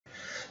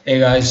Hey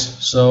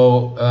guys,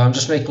 so I'm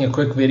just making a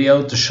quick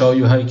video to show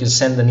you how you can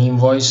send an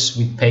invoice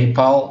with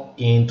PayPal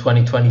in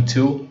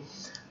 2022.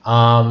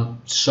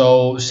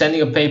 So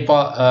sending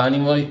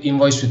an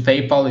invoice with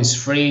PayPal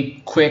is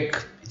free,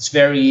 quick, it's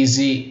very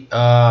easy,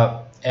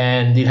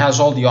 and it has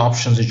all the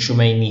options that you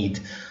may need.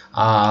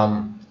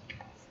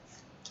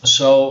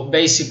 So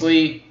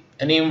basically,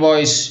 an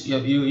invoice,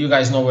 you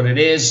guys know what it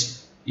is.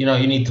 You know,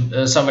 you need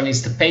to, somebody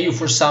needs to pay you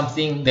for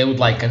something. They would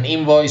like an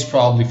invoice,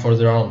 probably for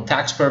their own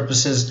tax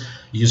purposes.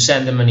 You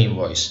send them an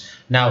invoice.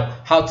 Now,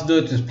 how to do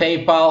it with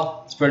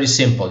PayPal? It's pretty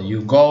simple.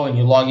 You go and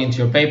you log into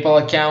your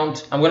PayPal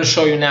account. I'm going to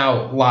show you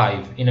now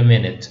live in a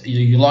minute.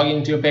 You log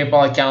into your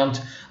PayPal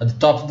account. At the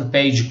top of the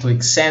page, you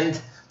click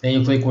send. Then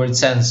you click where it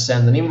says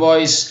send an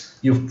invoice.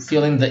 You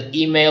fill in the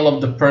email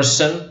of the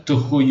person to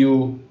who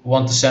you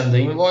want to send the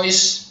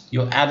invoice.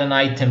 You add an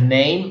item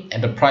name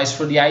and the price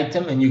for the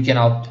item, and you can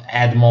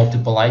add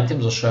multiple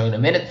items. I'll show you in a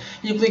minute.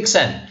 You click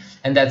send,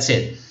 and that's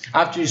it.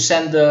 After you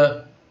send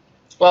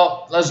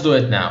well, let's do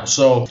it now.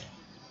 So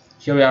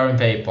here we are in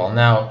PayPal.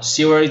 Now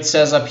see where it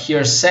says up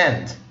here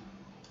send.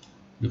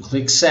 You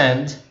click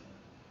send.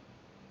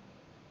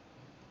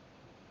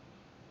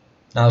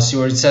 Now see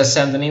where it says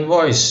send an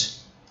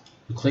invoice.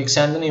 You click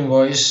send an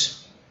invoice.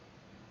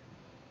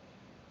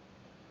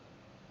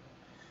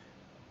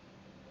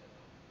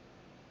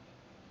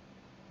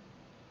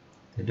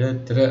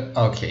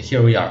 Okay,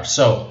 here we are.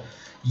 So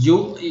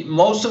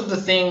most of the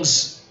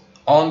things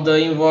on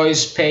the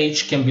invoice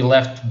page can be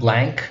left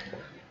blank.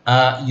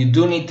 You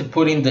do need to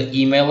put in the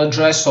email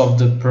address of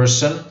the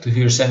person to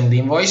who you're sending the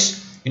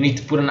invoice. You need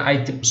to put an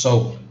item,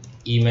 so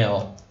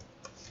email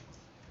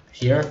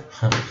here,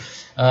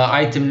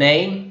 item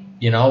name,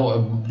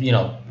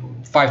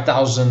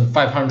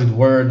 5,500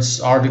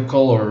 words,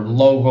 article or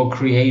logo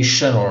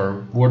creation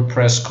or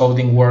WordPress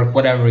coding work,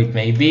 whatever it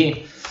may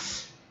be.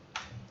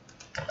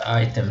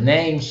 Item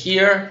name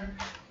here,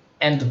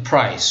 and the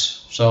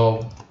price,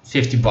 so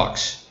 50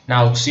 bucks.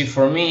 Now see,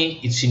 for me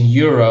it's in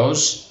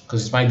euros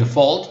because it's my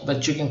default,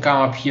 but you can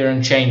come up here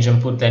and change and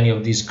put any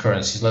of these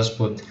currencies. Let's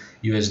put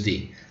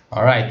USD.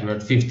 All right, we're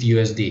at 50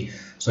 USD.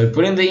 So we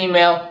put in the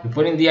email, we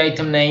put in the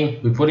item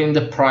name, we put in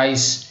the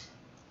price,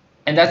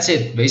 and that's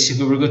it.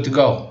 Basically we're good to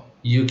go.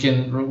 You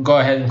can go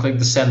ahead and click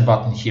the send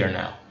button here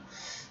now,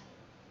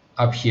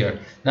 up here.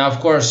 Now of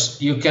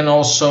course you can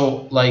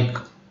also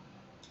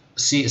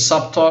see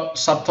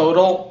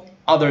subtotal,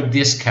 other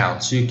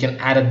discounts. So you can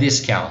add a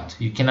discount.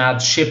 You can add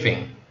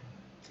shipping,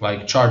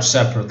 like charge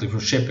separately for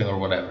shipping or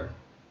whatever.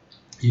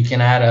 You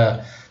can add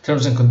a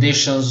terms and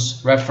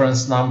conditions,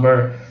 reference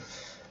number,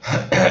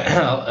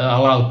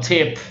 allow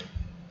tip,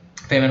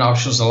 payment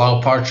options,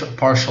 allow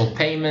partial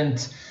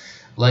payment.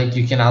 Like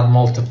you can add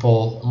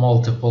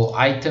multiple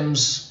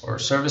items or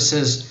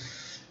services.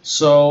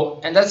 So,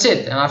 and that's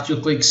it. And after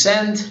you click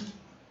send,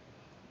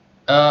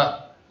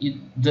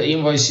 the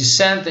invoice is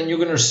sent, and you're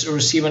going to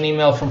receive an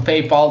email from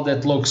PayPal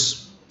that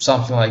looks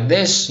something like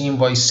this.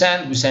 Invoice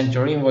sent. We sent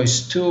your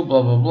invoice to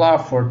blah blah blah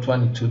for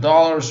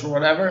 $22 or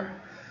whatever.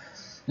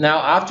 Now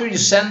after you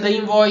send the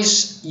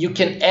invoice, you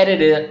can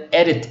edit it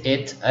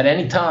at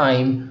any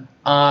time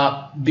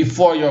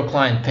before your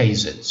client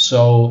pays it.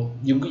 So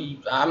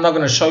I'm not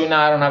going to show you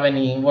now, I don't have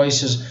any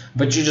invoices,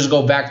 but you just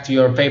go back to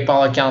your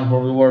PayPal account where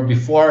we were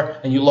before,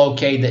 and you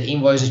locate the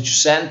invoice that you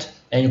sent,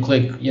 and you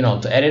click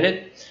to edit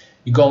it.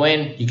 You go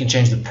in, you can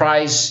change the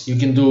price, you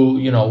can do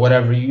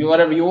whatever you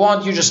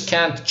want. You just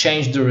can't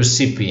change the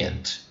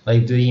recipient,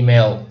 like the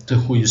email to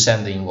who you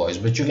send the invoice,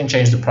 but you can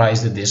change the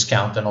price, the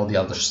discount, and all the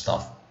other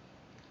stuff.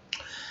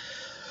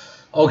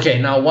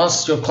 Okay, now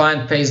once your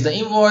client pays the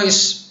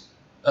invoice,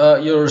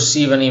 you'll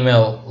receive an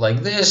email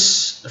like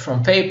this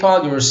from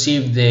PayPal. You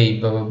receive the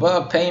blah blah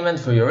blah payment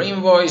for your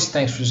invoice,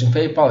 thanks for using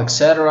PayPal,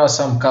 etc.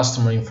 Some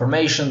customer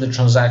information, the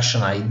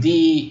transaction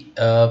ID,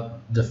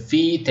 the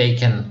fee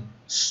taken,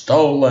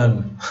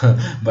 stolen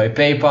by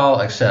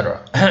PayPal,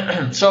 etc.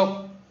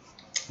 So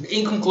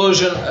in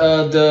conclusion,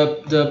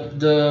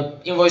 the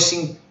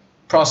invoicing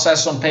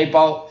process on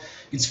PayPal,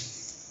 it's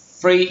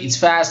free, it's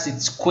fast,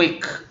 it's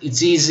quick,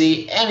 it's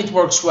easy, and it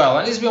works well,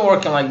 and it's been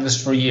working like this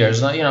for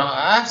years. Now,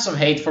 I have some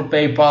hate for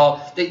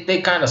PayPal.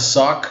 They kind of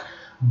suck,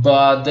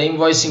 but the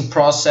invoicing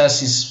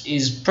process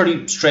is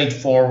pretty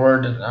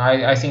straightforward.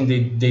 I think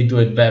they do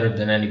it better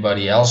than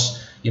anybody else.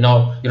 You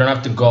don't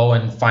have to go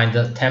and find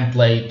a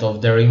template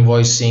of their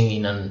invoicing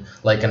in an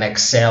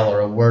Excel or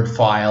a Word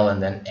file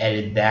and then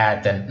edit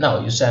that. And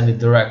no, you send it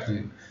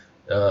directly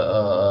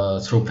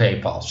through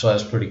PayPal. So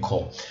that's pretty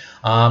cool.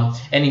 And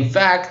in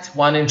fact,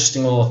 one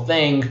interesting little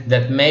thing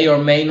that may or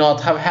may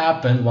not have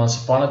happened once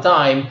upon a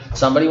time,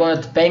 somebody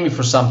wanted to pay me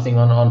for something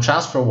on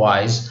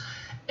TransferWise,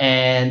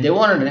 and they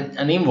wanted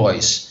an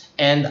invoice.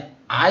 And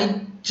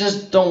I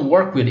just don't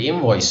work with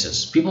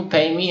invoices. People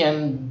pay me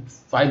and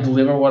I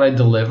deliver what I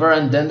deliver,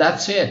 and then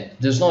that's it.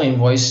 There's no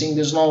invoicing,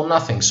 there's no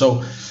nothing.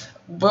 So,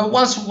 but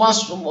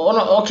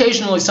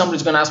occasionally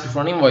somebody's going to ask me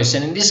for an invoice,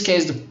 and in this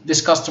case,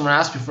 this customer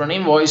asked me for an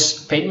invoice,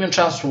 paid me on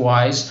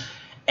TransferWise,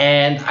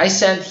 and I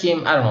sent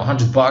him, I don't know,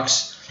 100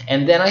 bucks,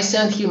 and then I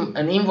sent him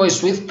an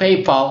invoice with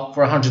PayPal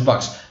for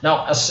 $100.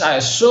 Now, as I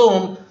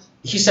assume,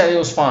 he said it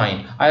was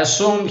fine. I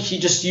assume he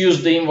just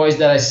used the invoice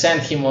that I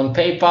sent him on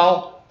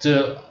PayPal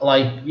to,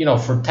 like, you know,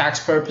 for tax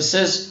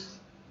purposes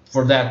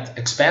for that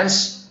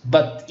expense.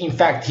 But in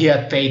fact, he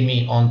had paid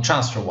me on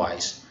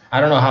TransferWise. I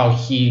don't know how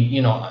he,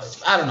 you know,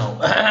 I don't know,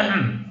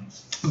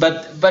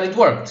 but it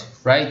worked,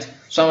 right?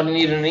 Somebody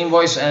needed an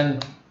invoice,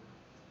 and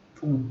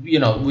you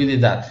know, we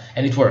did that,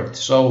 and it worked.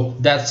 So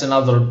that's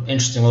another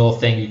interesting little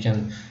thing you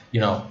can, you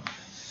know,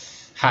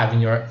 have in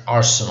your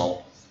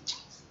arsenal.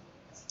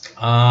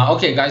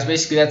 Okay, guys,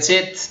 basically that's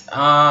it.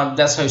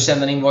 That's how you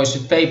send an invoice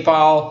with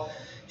PayPal.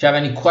 If you have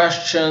any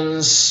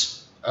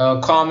questions,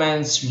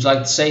 comments, if you'd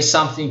like to say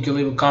something, you can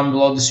leave a comment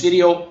below this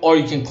video, or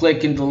you can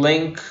click in the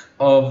link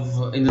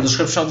in the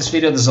description of this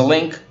video. There's a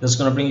link that's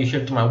going to bring you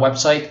here to my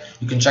website.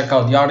 You can check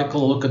out the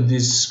article, look at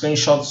these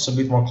screenshots a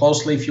bit more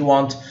closely if you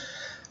want.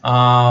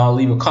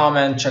 Leave a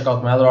comment, check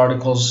out my other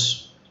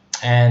articles,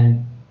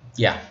 and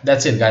yeah,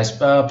 that's it, guys.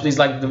 Please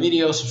like the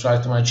video,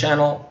 subscribe to my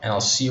channel, and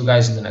I'll see you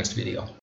guys in the next video.